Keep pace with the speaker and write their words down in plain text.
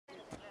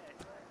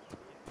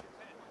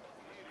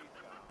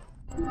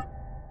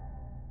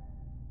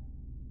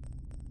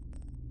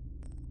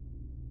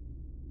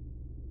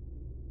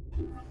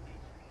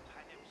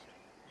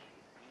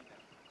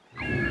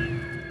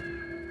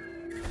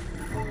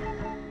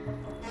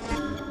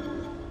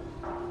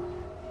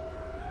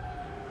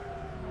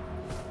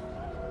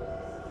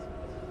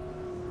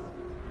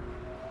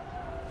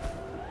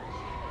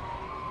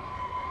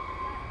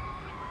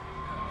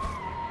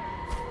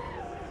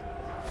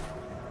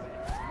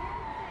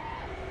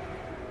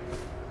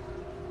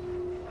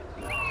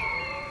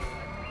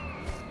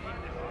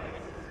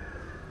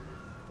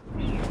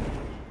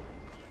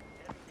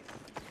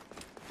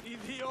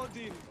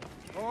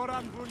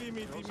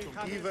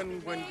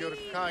Even when your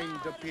kind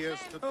appears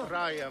to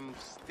triumph,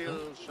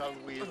 still shall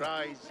we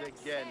rise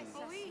again.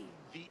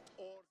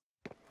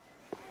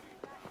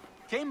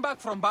 Came back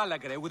from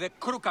Balagre with a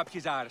crook up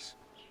his arse.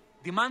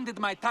 Demanded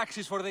my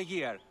taxes for the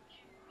year.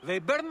 They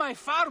burned my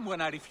farm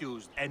when I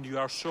refused. And you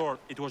are sure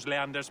it was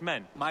Leander's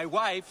men? My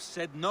wife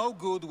said no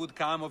good would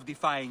come of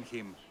defying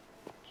him.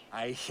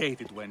 I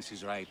hate it when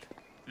she's right.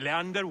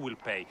 Leander will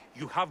pay.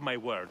 You have my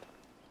word.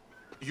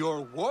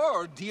 Your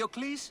word,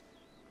 Diocles?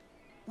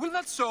 Will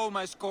that sow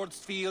my scorched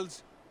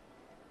fields?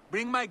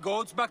 Bring my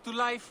goats back to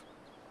life?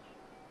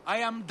 I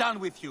am done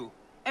with you.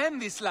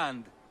 End this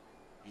land.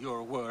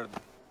 Your word.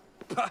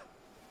 Pah!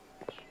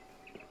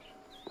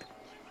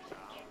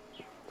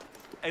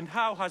 And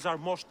how has our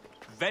most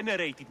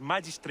venerated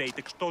magistrate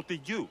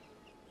extorted you,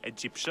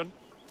 Egyptian?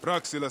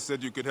 Praxila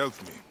said you could help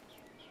me.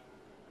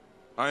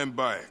 I am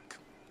Bayek.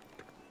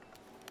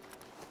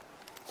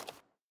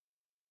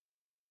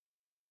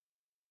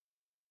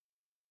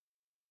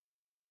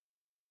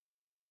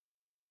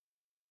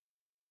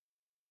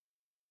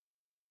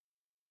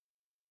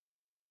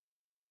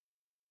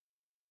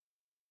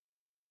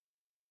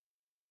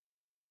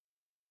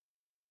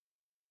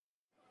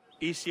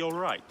 Is he all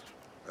right?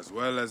 As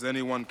well as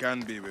anyone can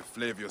be with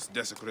Flavius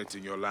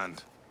desecrating your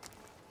land.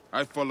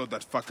 I followed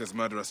that fucker's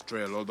murderous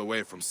trail all the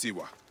way from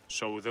Siwa.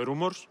 So the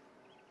rumors?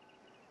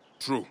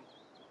 True.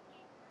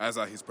 As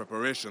are his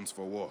preparations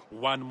for war.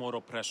 One more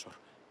oppressor.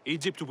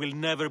 Egypt will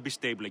never be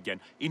stable again.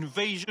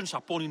 Invasions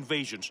upon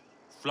invasions.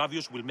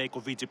 Flavius will make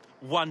of Egypt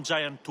one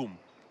giant tomb.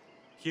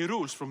 He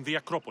rules from the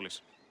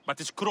Acropolis,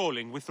 but is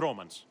crawling with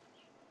Romans.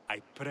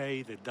 I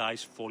pray the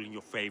dice fall in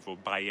your favor,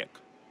 Bayek.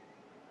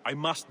 I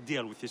must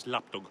deal with his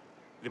lapdog,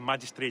 the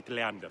magistrate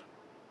Leander.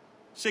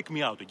 Seek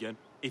me out again,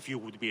 if you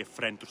would be a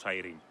friend to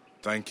Cyrene.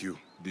 Thank you,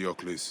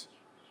 Diocles.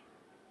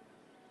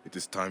 It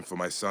is time for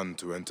my son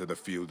to enter the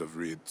field of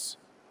reeds.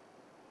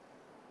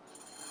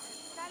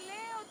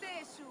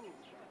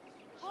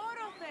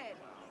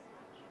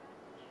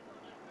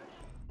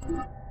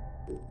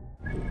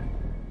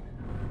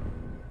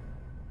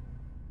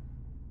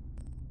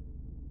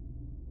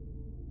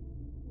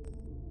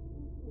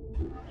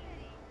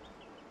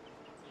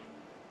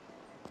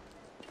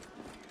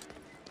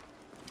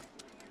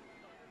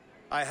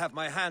 I have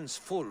my hands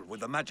full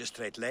with the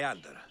magistrate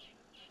Leander.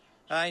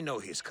 I know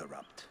he's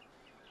corrupt,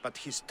 but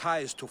his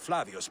ties to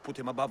Flavius put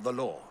him above the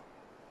law.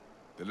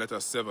 Then let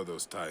us sever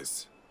those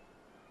ties.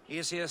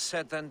 Easier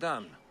said than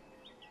done.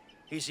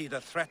 He's either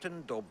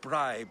threatened or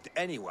bribed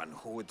anyone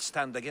who would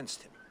stand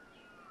against him.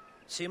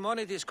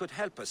 Simonides could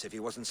help us if he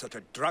wasn't such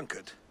a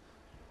drunkard.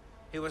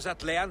 He was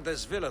at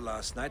Leander's villa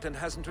last night and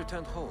hasn't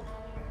returned home.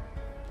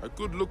 I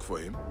could look for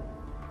him.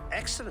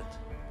 Excellent.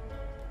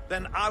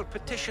 Then I'll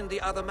petition the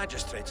other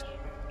magistrates.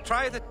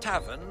 Try the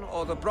tavern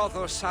or the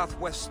brothel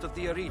southwest of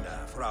the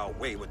arena for our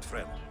wayward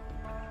friend.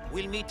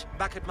 We'll meet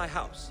back at my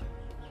house.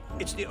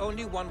 It's the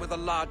only one with a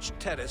large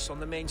terrace on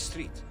the main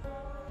street.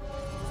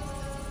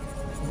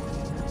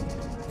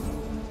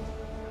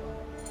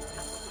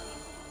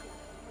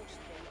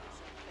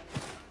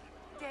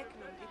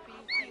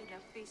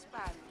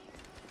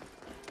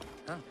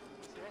 Huh?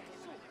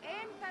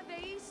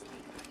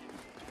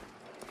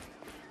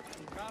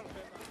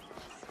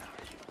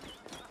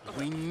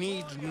 We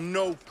need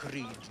no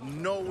creed,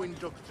 no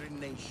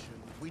indoctrination.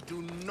 We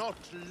do not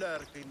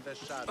lurk in the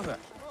shadows.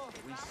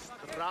 We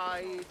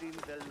stride in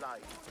the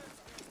light.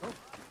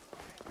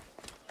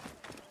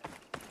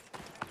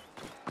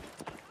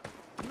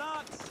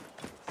 Nuts!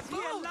 See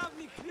a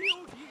lovely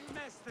field,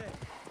 Mester!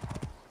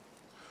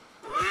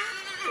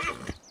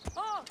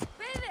 Oh,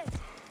 παιδες!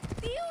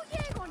 Τι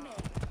γέγονε!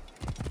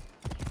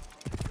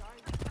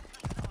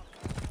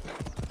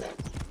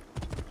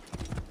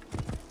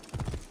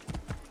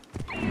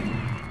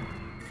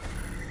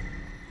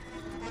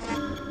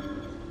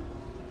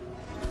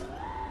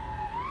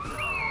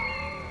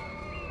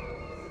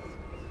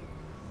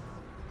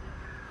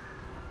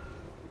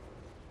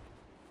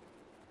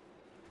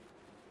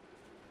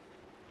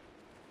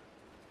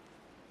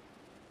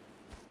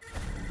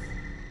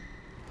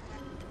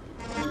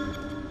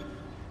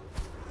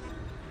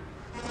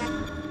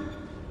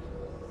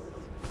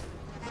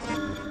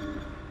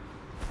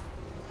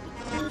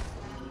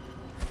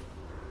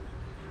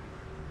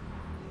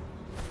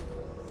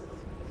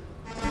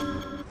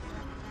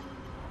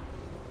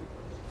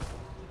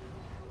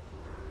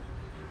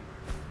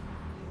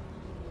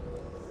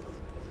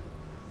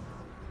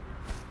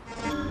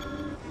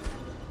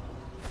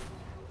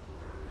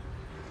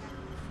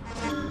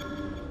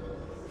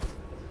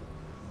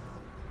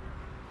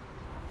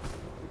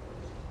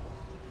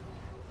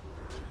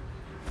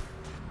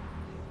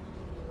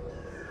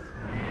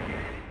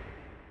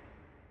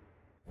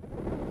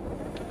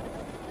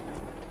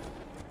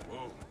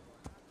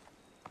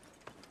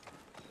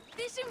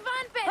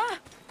 συμβάν, παιδί!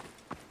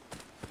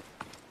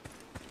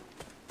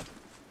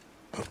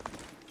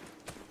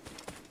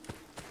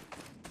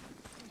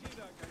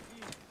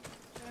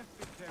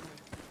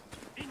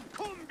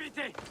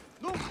 Incumbite!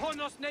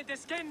 Luconos ne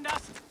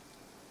descendas!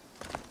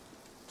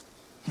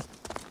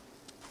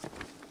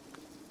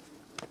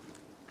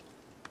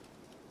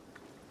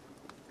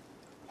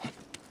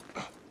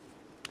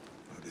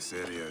 This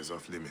area is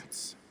off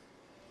limits.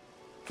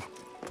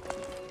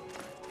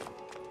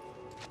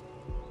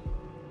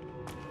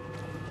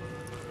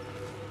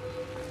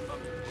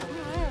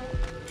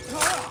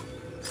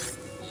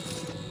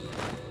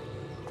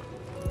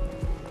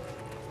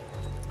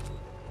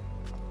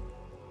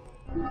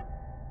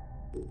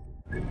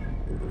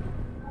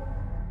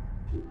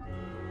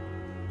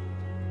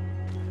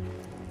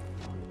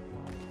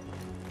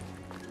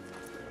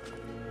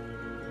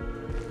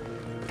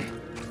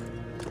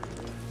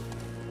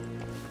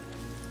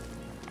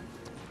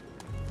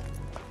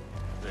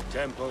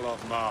 Temple of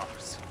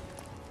Mars.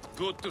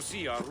 Good to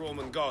see our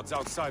Roman gods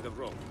outside of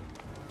Rome.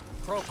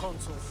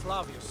 Proconsul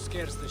Flavius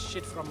scares the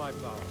shit from my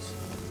bowels.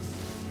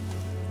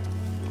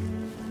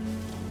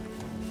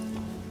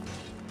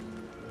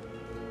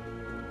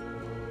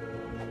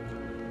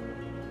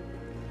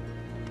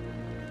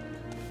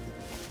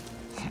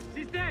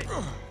 Sister!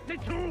 Sei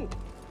tu!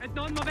 E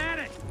non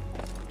muovere!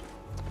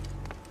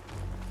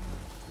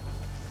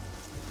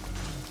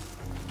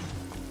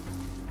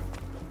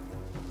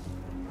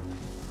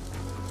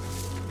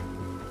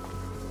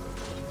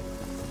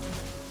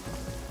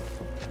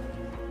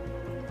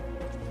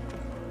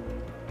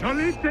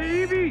 Salite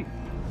ivi!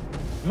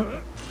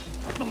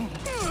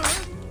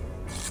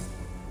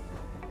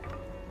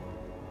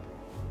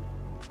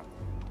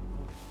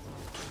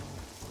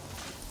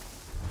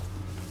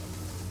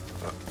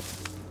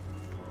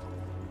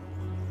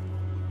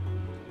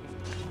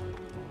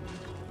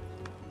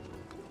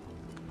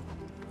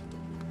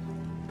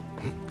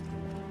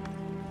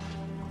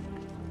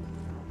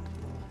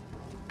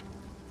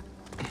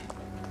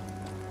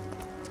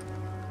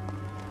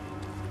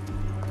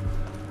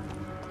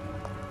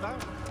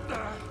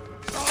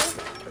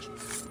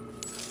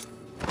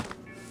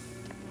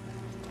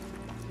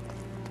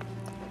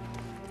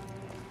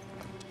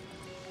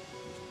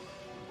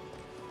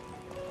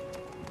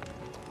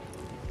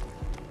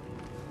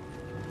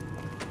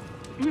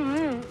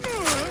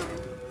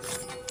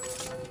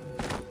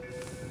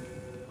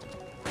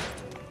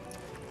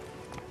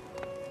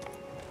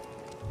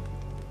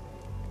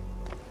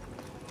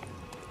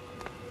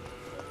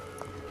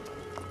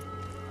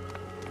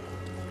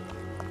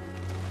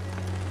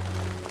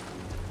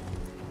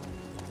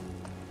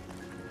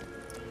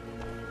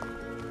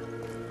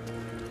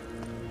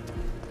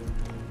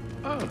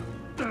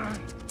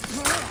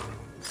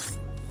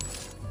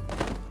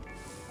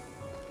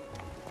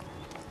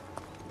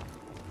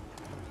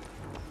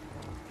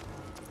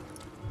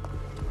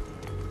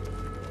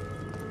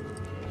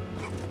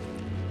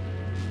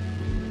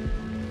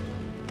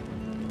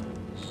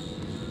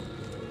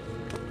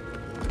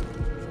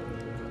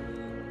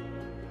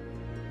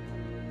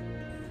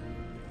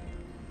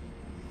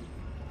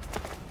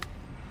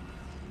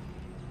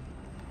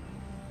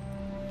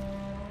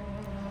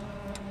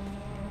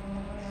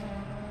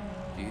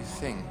 Do you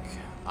think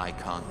I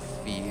can't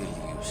feel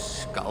you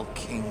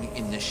skulking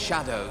in the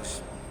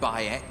shadows,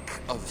 Bayek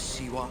of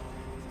Siwa?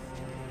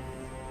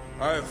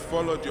 I have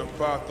followed your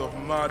path of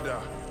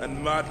murder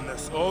and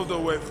madness all the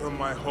way from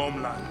my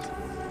homeland.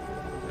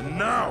 And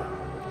now,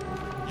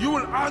 you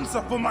will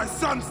answer for my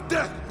son's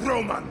death,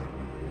 Roman!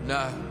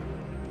 No.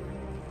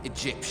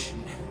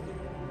 Egyptian.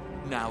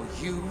 Now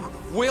you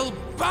will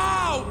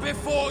bow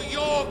before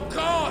your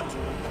god!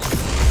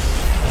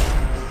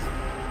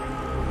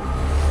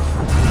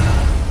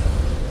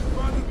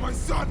 Murdered my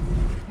son!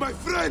 My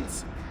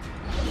friends!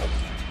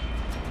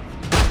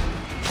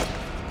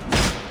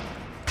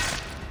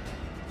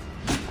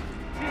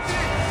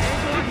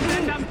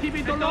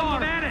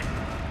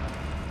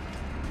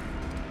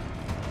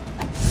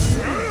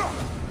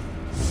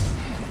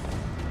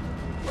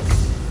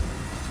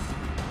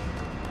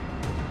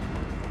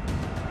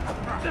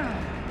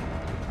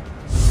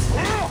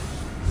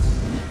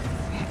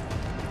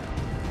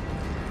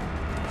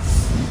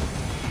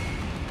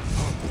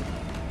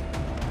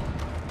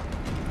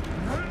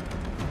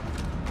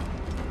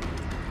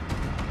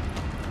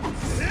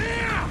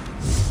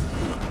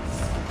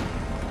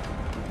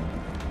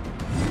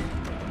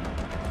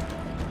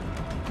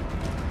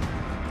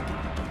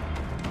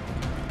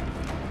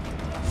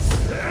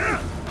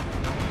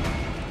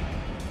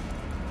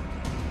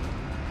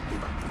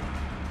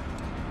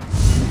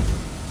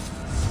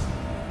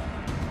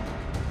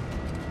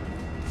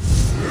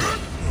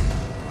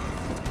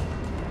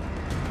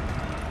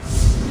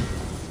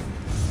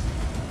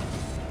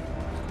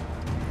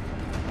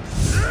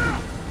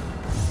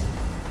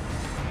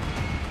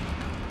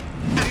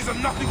 These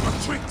are nothing but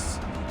tricks!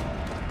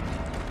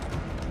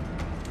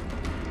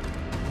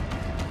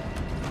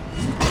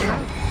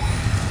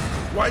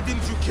 Why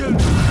didn't you kill me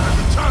at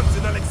the chance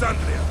in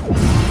Alexandria?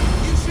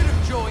 You should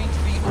have joined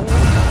the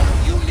Order.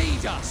 You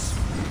need us.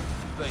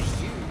 But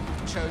you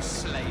chose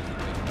slavery.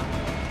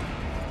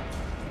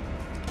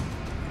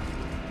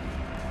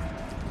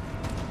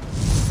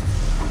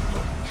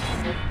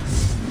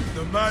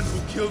 The man who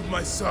killed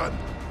my son,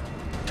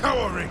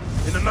 cowering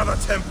in another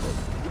temple.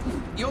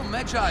 Your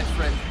Magi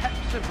friend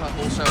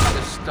Hepzibah also had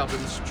a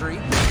stubborn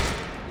streak,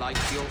 like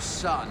your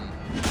son.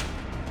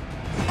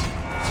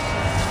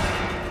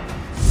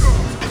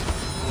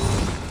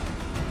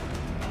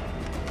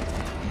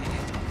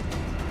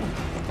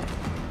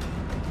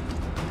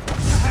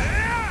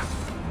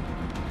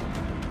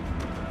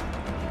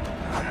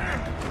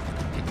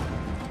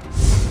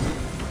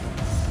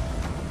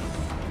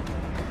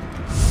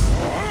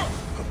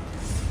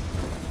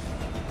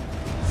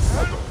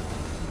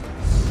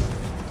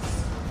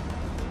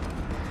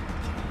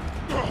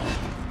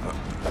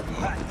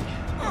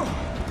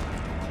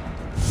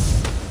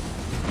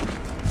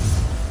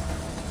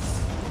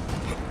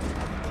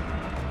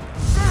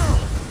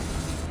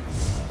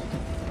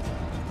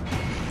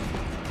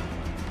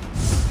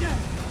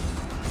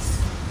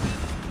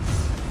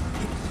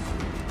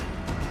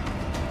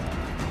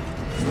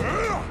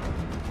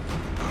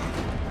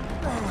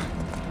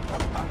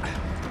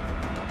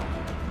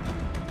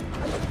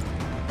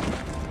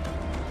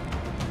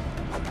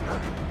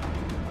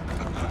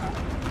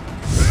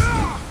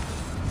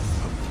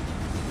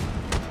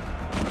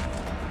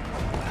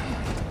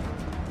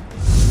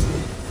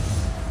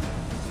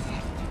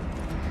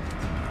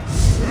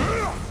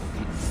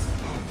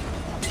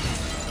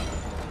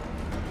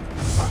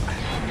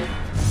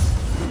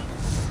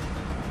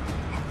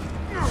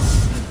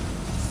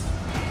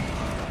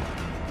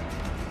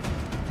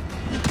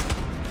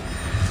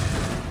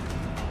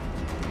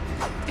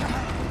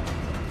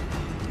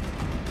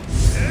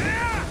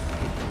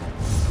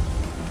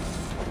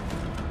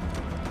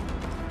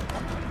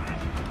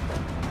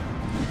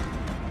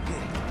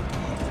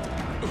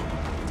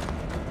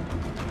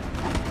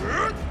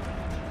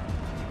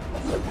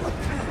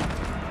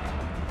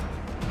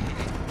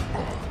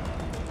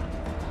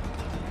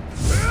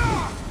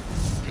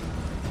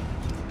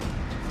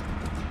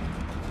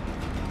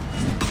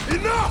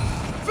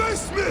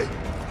 Face me!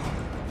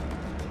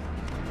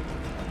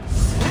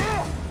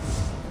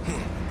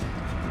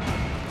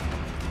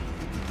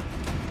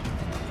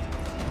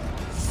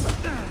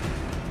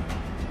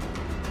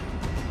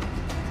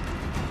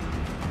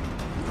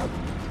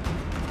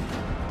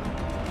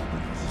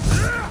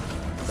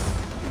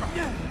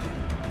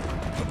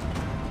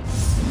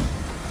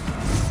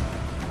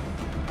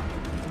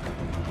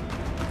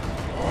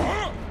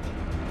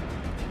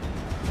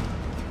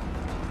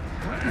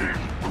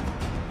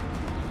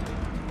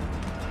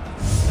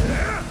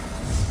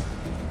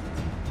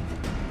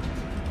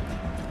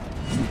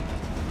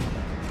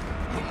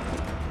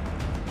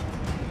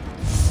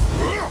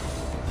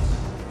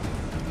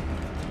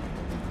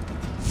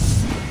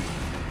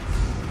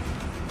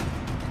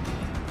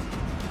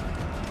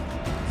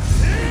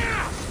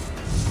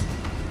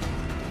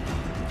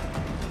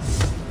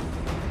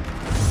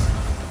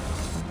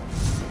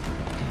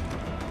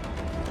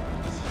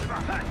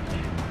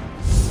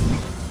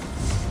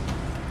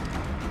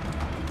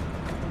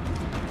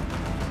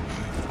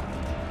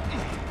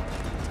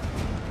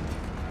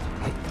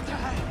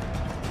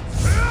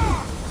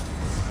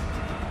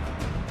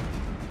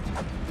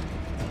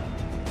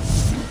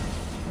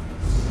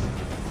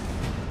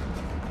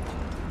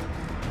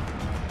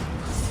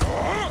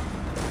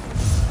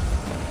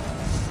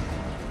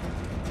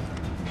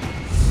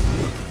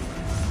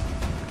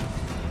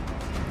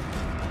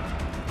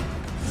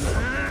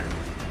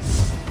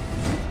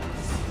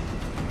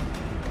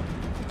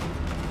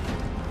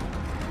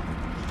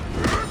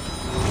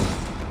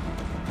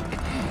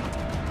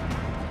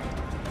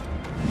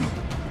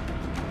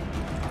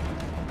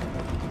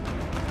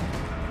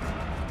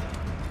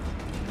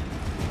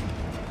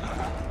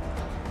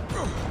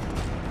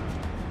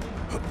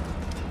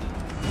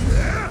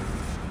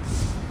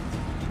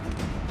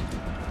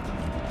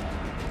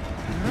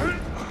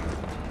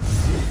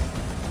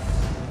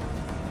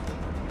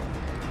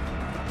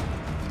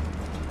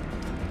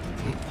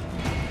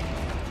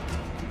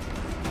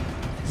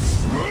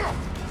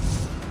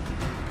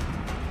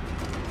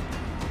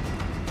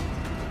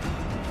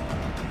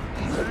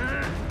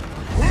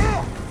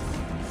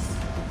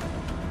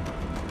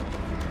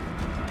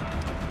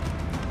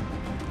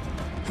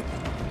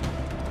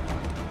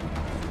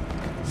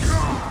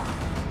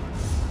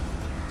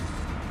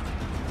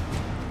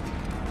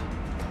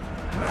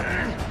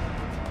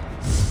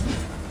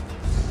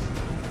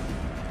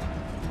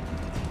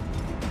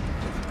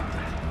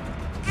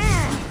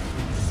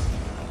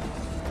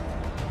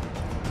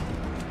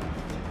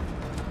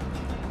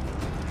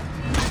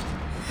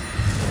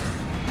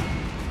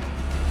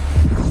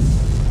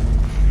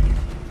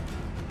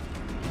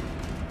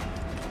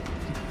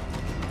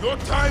 Your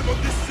time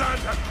on this sand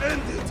has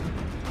ended!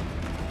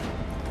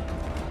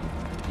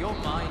 Your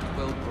mind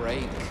will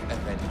break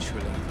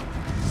eventually,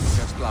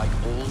 just like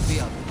all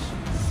the others.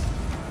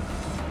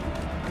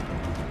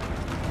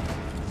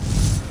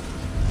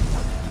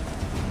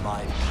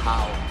 My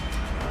power.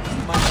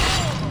 My...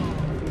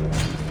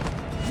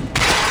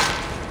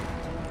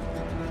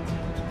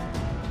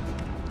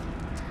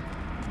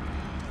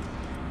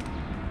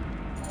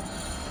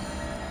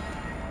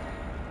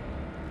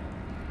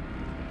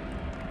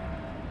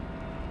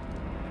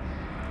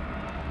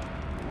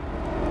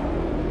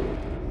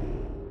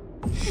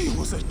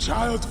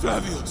 child,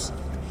 Flavius!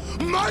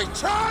 My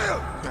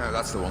child! No,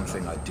 that's the one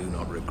thing I do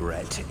not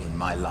regret in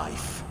my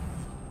life.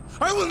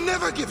 I will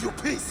never give you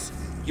peace!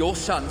 Your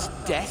son's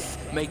death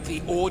made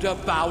the Order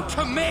bow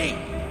to me!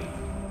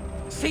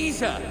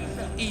 Caesar,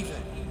 even.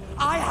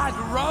 I had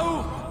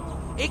Rome!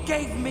 It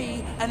gave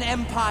me an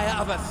empire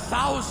of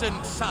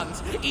 1,000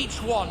 sons, each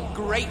one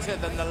greater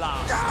than the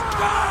last.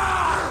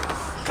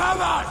 Ah! Come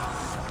on!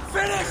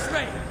 Finish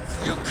me!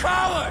 You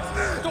coward!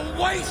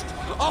 The waste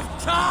of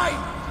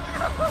time!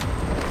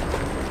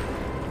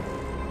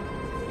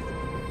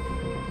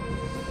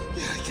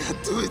 I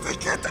can't do it! I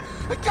can't do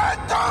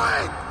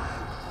it!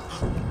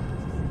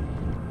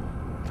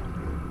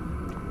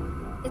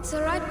 It's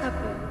all right,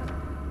 Papa.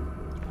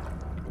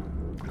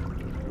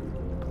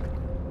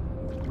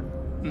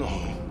 No.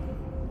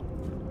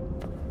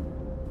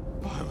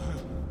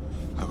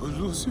 I will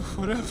lose you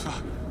forever.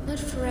 Not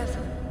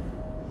forever.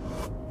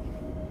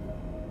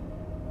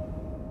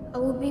 I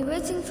will be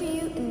waiting for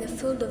you in the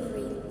field of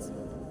reeds.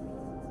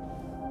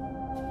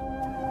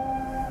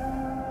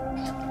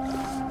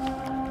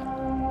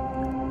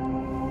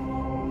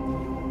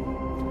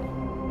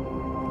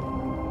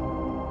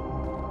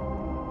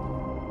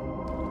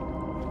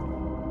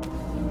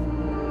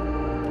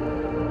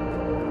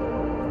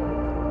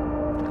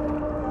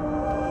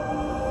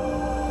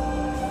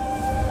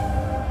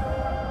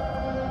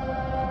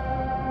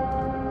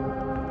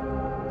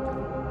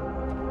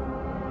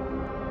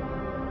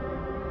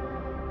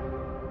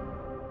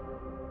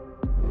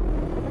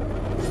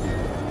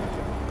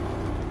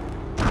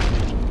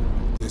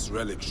 This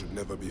relic should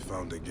never be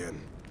found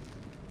again.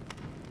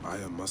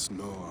 Aya must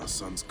know our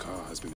son's car has been